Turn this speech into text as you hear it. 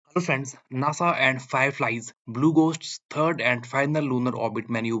Hello friends, NASA and Firefly's Blue Ghost's third and final lunar orbit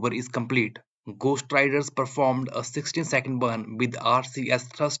maneuver is complete. Ghost Riders performed a 16-second burn with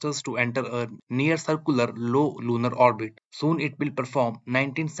RCS thrusters to enter a near-circular low lunar orbit. Soon it will perform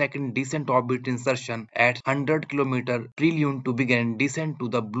 19-second Descent Orbit Insertion at 100 km perilune to begin descent to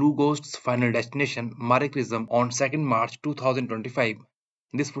the Blue Ghost's final destination, Mare Crisium, on 2nd March 2025.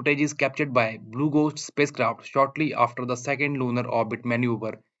 This footage is captured by Blue Ghost spacecraft shortly after the second lunar orbit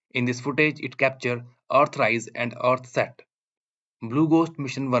maneuver. In this footage, it captures Earthrise and Earthsat. Blue Ghost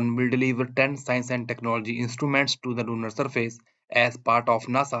Mission 1 will deliver 10 science and technology instruments to the lunar surface as part of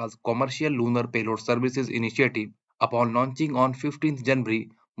NASA's Commercial Lunar Payload Services initiative. Upon launching on 15th January,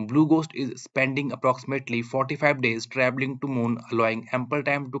 Blue Ghost is spending approximately 45 days traveling to Moon, allowing ample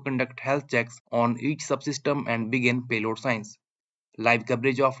time to conduct health checks on each subsystem and begin payload science. Live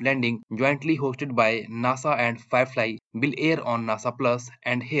coverage of landing, jointly hosted by NASA and Firefly, will air on NASA Plus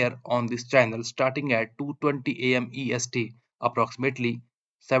and here on this channel starting at 2:20 am EST, approximately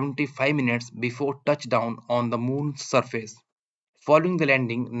 75 minutes before touchdown on the Moon's surface. Following the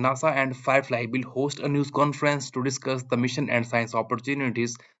landing, NASA and Firefly will host a news conference to discuss the mission and science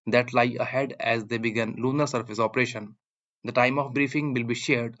opportunities that lie ahead as they begin lunar surface operation. The time of briefing will be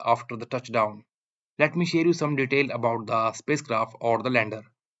shared after the touchdown. Let me share you some detail about the spacecraft or the lander.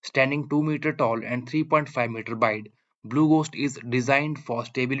 Standing 2 meter tall and 3.5 meter wide, Blue Ghost is designed for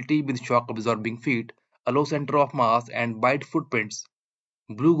stability with shock absorbing feet, a low center of mass and wide footprints.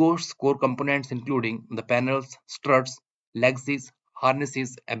 Blue Ghost's core components including the panels, struts, legs,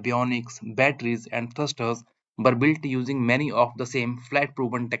 harnesses, avionics, batteries and thrusters were built using many of the same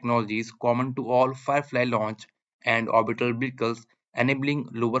flight-proven technologies common to all Firefly launch and orbital vehicles, enabling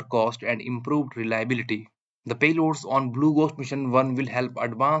lower cost and improved reliability. The payloads on Blue Ghost Mission 1 will help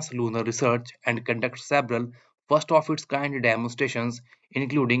advance lunar research and conduct several first-of-its-kind demonstrations,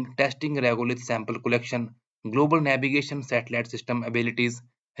 including testing regolith sample collection, global navigation satellite system abilities,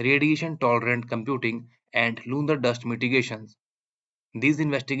 radiation-tolerant computing, and lunar dust mitigations. These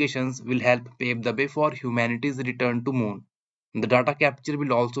investigations will help pave the way for humanity's return to Moon. The data capture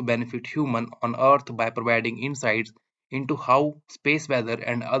will also benefit humans on Earth by providing insights into how space weather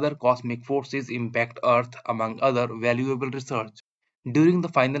and other cosmic forces impact Earth, among other valuable research. During the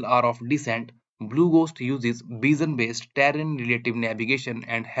final hour of descent, Blue Ghost uses vision-based terrain relative navigation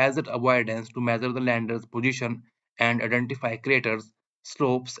and hazard avoidance to measure the lander's position and identify craters,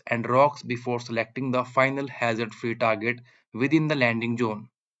 slopes, and rocks before selecting the final hazard-free target within the landing zone.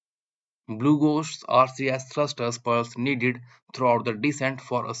 Blue Ghost's RCS thrusters pulse needed throughout the descent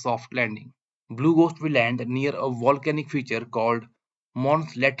for a soft landing. Blue Ghost will land near a volcanic feature called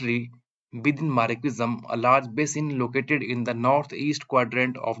Mons Laetri within Mare Crisium, a large basin located in the northeast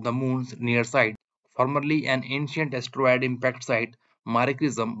quadrant of the Moon's near side. Formerly an ancient asteroid impact site, Mare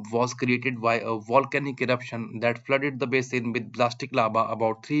Crisium was created by a volcanic eruption that flooded the basin with plastic lava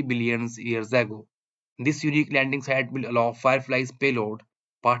about 3 billion years ago. This unique landing site will allow Firefly's payload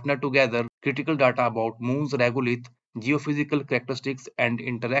partner to gather critical data about Moon's regolith, geophysical characteristics, and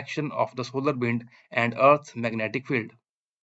interaction of the solar wind and Earth's magnetic field.